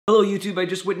Hello YouTube, I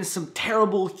just witnessed some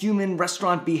terrible human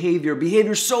restaurant behavior.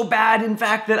 Behavior so bad, in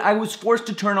fact, that I was forced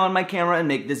to turn on my camera and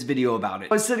make this video about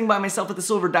it. I was sitting by myself at the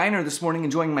Silver Diner this morning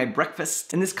enjoying my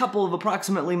breakfast, and this couple of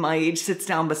approximately my age sits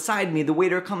down beside me. The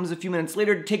waiter comes a few minutes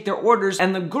later to take their orders,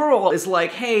 and the girl is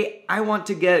like, hey, I want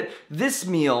to get this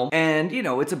meal, and you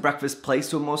know, it's a breakfast place,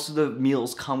 so most of the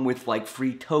meals come with like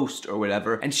free toast or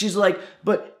whatever, and she's like,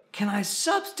 but can I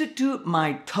substitute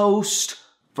my toast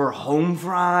for home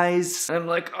fries? And I'm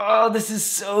like, oh, this is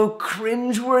so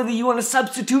cringeworthy. You want to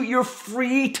substitute your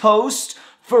free toast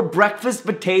for breakfast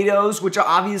potatoes, which are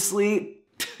obviously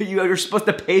you're supposed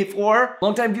to pay for?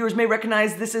 Longtime viewers may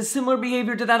recognize this as similar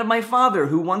behavior to that of my father,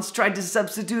 who once tried to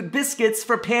substitute biscuits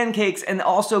for pancakes, and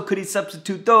also could he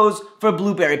substitute those for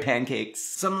blueberry pancakes.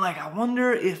 So I'm like, I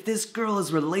wonder if this girl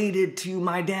is related to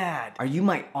my dad. Are you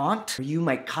my aunt? Are you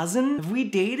my cousin? Have we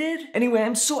dated? Anyway,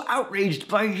 I'm so outraged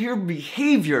by your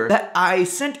behavior that I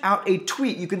sent out a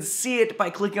tweet. You can see it by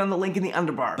clicking on the link in the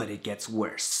underbar. But it gets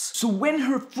worse. So when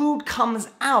her food comes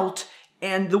out,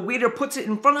 and the waiter puts it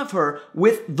in front of her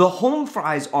with the home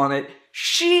fries on it,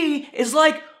 she is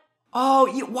like, oh,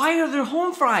 why are there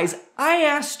home fries? I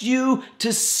asked you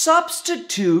to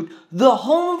substitute the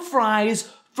home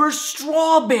fries for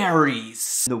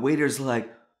strawberries. The waiter's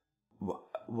like,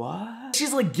 what?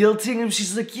 She's like guilting him.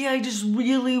 She's like, yeah, I just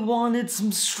really wanted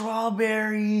some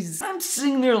strawberries. I'm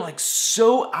sitting there like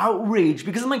so outraged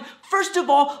because I'm like, first of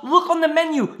all, look on the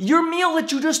menu. Your meal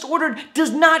that you just ordered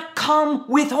does not come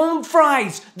with home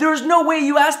fries. There's no way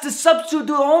you asked to substitute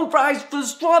the home fries for the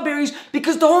strawberries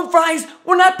because the home fries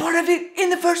were not part of it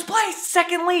in the first place.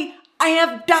 Secondly, I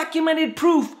have documented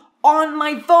proof on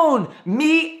my phone.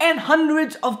 Me and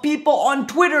hundreds of people on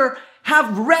Twitter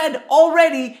have read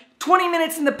already 20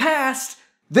 minutes in the past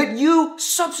that you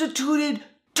substituted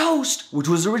toast, which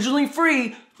was originally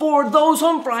free, for those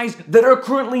home fries that are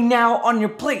currently now on your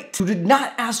plate. You did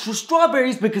not ask for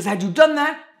strawberries because had you done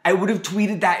that, I would have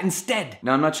tweeted that instead.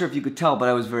 Now, I'm not sure if you could tell, but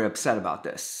I was very upset about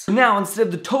this. Now, instead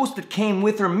of the toast that came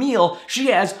with her meal, she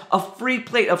has a free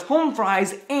plate of home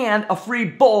fries and a free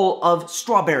bowl of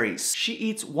strawberries. She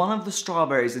eats one of the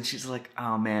strawberries and she's like,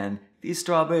 oh man, these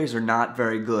strawberries are not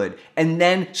very good. And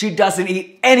then she doesn't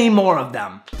eat any more of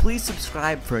them. Please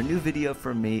subscribe for a new video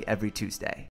from me every Tuesday.